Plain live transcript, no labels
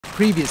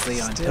Previously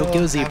on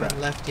Tokyo Zebra.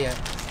 Haven't left yet.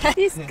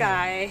 This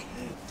guy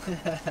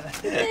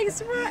takes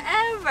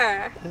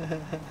forever.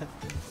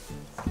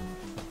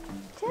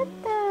 ちょっ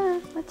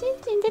とおち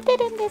んちん出て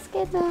るんです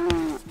けど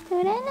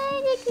取らな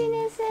いでくだ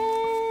さ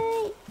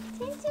い。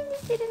ちんちん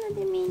出てるの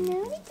でみんな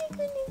降りてく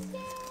ださい。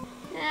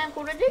ねえ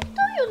これでき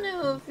たいよねル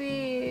フ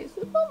ィ。ス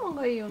ーパーマン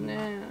がいいよね。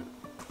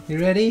You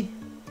ready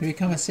to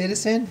become a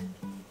citizen?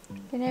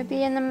 Gonna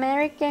be an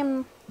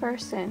American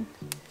person.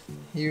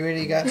 You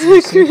already got some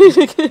super,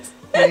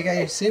 you got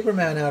your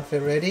Superman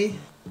outfit ready?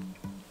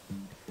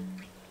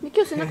 今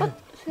日背中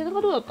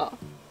どうだった？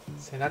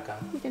背中?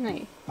 見てな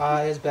い？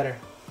 Ah, it was better.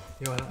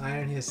 You want to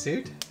iron his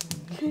suit?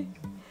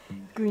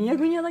 ぐにゃ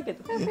ぐにゃだけ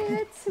ど。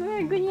Let's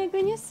wear ぐにゃぐ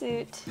にゃ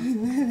suit.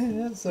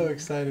 I'm so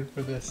excited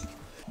for this.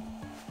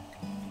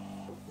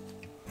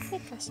 せ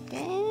かして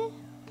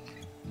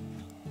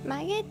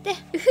曲げて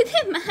腕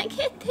曲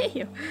げて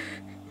よ。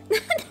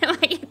なん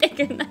で曲げて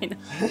くんないの？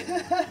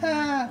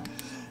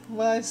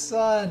 My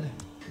son.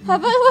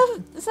 幅は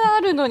さ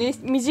あるのに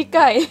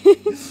短い。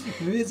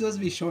Maybe it's supposed to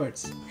be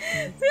shorts.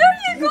 Where are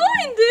you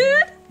going,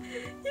 dude?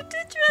 You're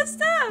too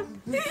dressed up.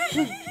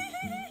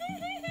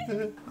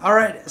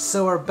 Alright,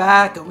 so we're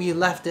back. We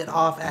left it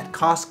off at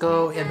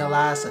Costco in the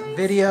last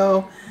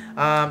video.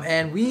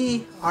 And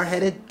we are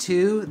headed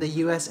to the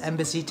US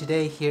Embassy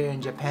today here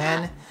in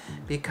Japan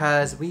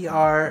because we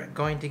are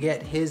going to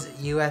get his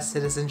US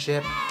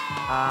citizenship.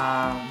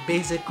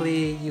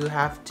 Basically, you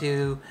have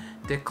to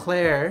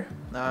declare,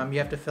 you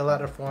have to fill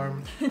out a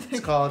form. It's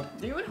called...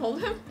 Do you want to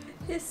hold him?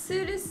 His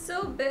suit is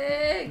so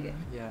big.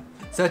 Yeah.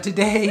 So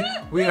today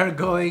we are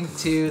going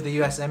to the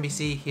US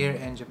Embassy here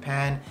in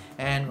Japan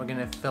and we're going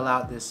to fill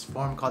out this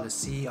form called the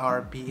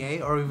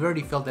CRBA, or we've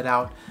already filled it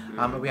out,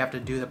 but we have to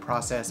do the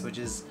process, which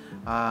is,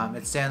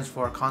 it stands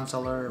for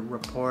Consular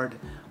Report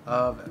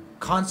of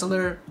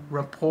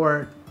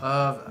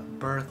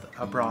Birth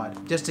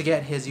Abroad. Just to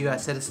get his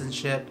US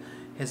citizenship.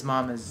 His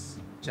mom is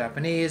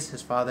Japanese,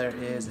 his father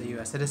is a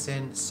US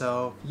citizen,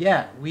 so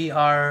yeah, we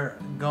are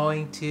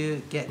going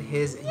to get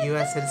his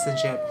US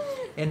citizenship.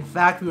 In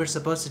fact, we were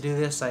supposed to do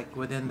this like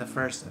within the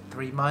first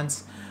 3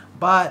 months,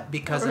 but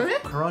because of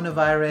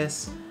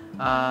coronavirus,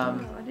 I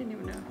didn't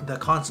even know. the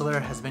consular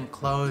has been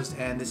closed,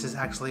 and this is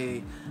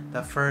actually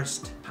the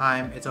first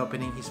time it's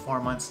opening. He's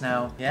 4 months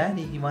now. Yeah,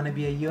 do you want to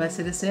be a US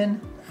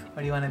citizen,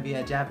 or do you want to be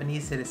a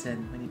Japanese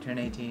citizen when you turn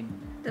 18?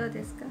 どう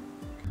ですか?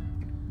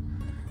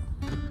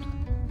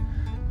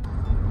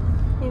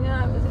 You know,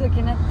 I was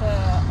looking at the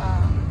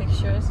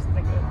pictures,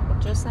 like an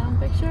ultrasound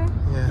picture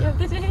the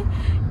other day.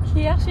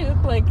 He actually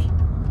looked like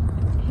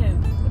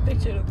him. The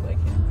picture looked like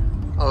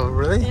him. Oh,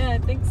 really? Yeah, I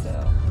think so.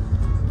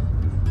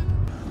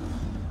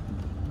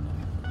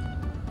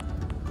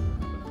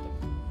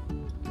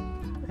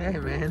 Hey,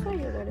 man.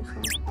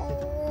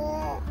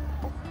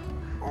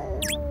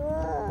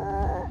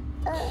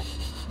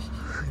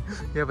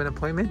 You have an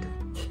appointment?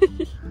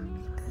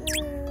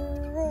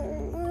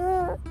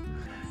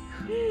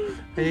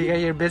 You got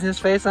your business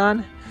face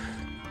on?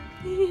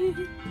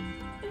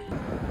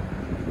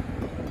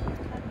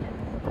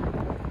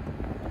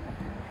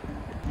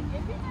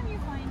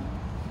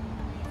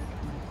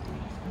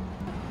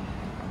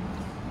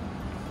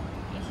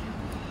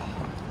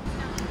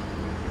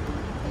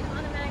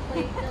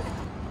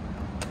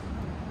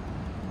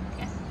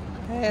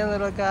 Hey,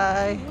 little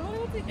guy.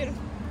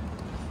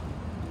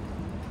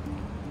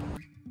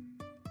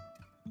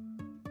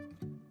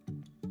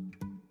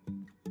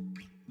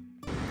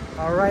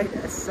 Alright,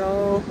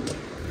 so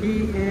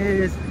he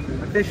is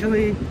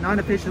officially,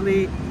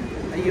 non-officially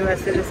a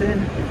US citizen.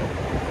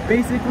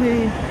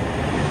 Basically,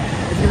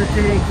 it's going to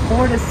take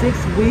 4 to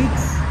 6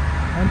 weeks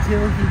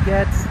until he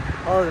gets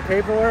all of the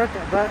paperwork,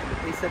 but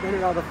he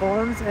submitted all the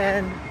forms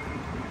and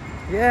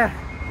yeah,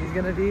 he's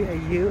going to be a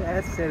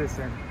US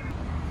citizen.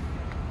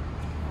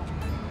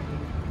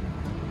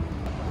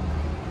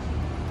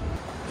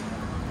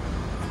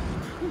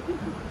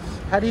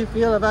 How do you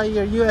feel about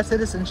your US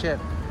citizenship?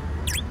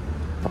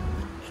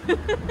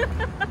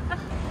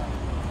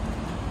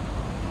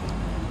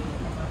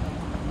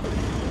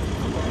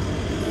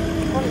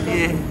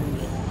 Yeah.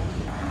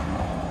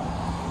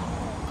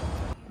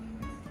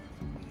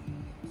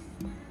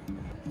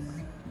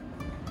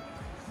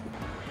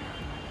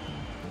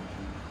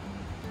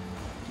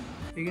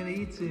 You're gonna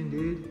eat soon,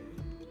 dude.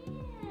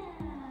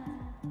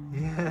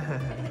 Yeah.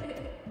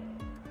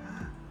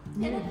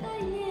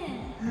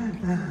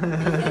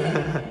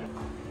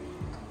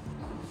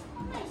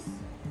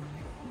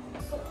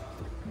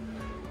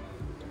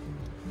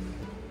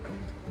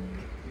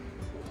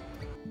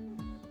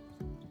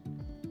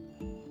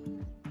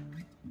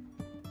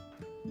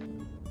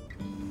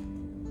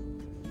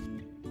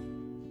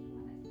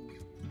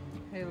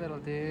 Hey, little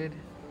dude.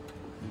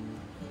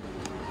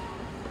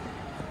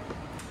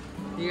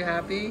 You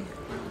happy?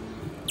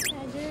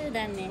 10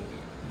だね。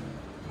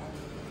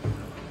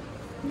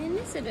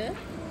眠する？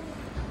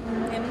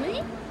眠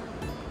い？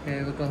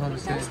 Okay, we'll go home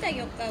soon. してあげ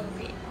ようか、ウ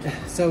フィ。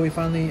 So we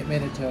finally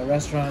made it to a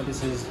restaurant.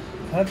 This is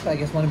kind of, I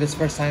guess, one of his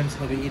first times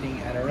he'll be eating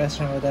at a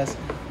restaurant with us.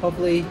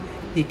 Hopefully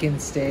he can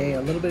stay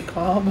a little bit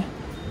calm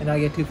and not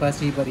get too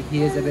fussy, but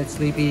he is a bit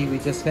sleepy. We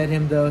just fed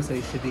him though, so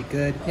he should be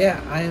good. Yeah,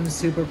 I am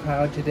super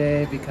proud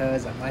today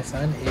because my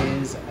son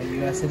is a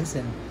US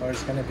citizen, or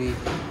is gonna be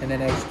in the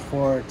next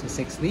 4 to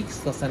 6 weeks.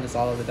 They'll send us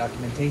all of the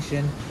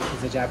documentation.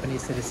 He's a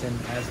Japanese citizen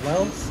as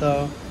well,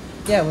 so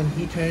yeah, when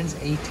he turns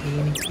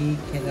 18, he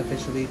can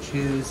officially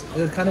choose.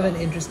 It was kind of an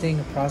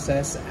interesting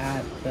process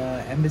at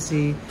the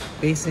embassy.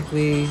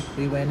 Basically,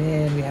 we went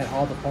in, we had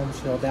all the forms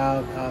filled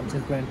out.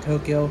 Since we're in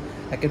Tokyo,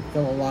 I could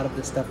fill a lot of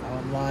this stuff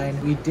online.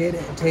 We did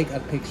take a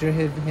picture of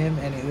him,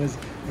 and it was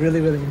really,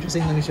 really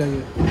interesting. Let me show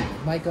you.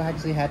 Michael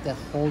actually had to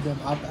hold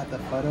him up at the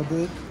photo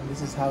booth, and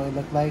this is how it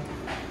looked like.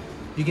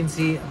 You can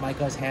see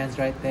Michael's hands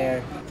right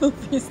there.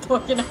 He's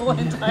talking the whole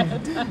entire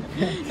time.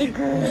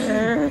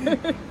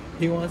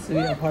 He wants to be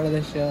a part of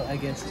the show, I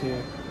guess, too.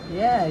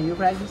 Yeah, you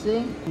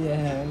practicing?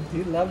 Yeah,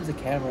 he loves the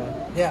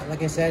camera. Yeah,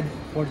 like I said,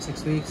 4 to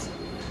 6 weeks.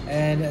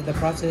 And the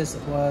process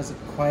was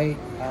quite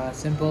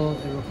simple.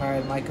 It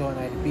required Michael and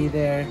I to be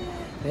there.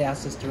 They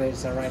asked us to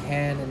raise our right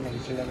hand and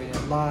make sure that we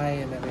didn't lie,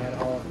 and that we had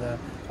all of the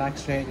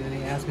facts straight. And then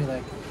he asked me,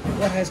 like,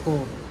 what high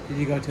school did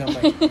you go to? I'm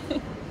like,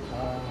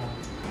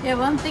 Yeah,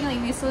 one thing,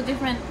 like, we saw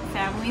different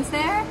families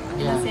there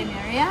in the same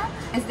area.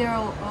 Is there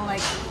all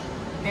like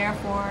there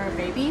for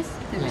babies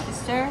to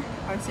register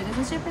or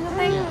citizenship or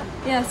something?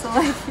 Yeah, so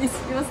like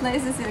it was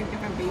nice to see like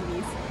different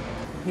babies.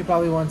 He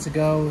probably wants to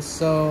go,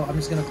 so I'm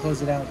just gonna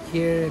close it out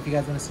here. If you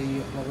guys want to see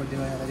what we're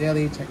doing on the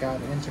daily, check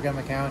out our Instagram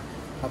account,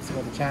 help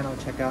support the channel,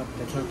 check out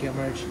the Tokyo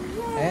merch.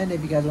 And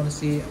if you guys want to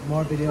see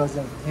more videos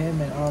of him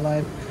and our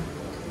life,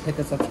 hit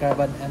the subscribe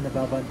button and the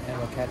bell button, and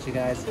we'll catch you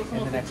guys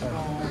in the next one.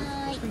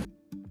 Bye.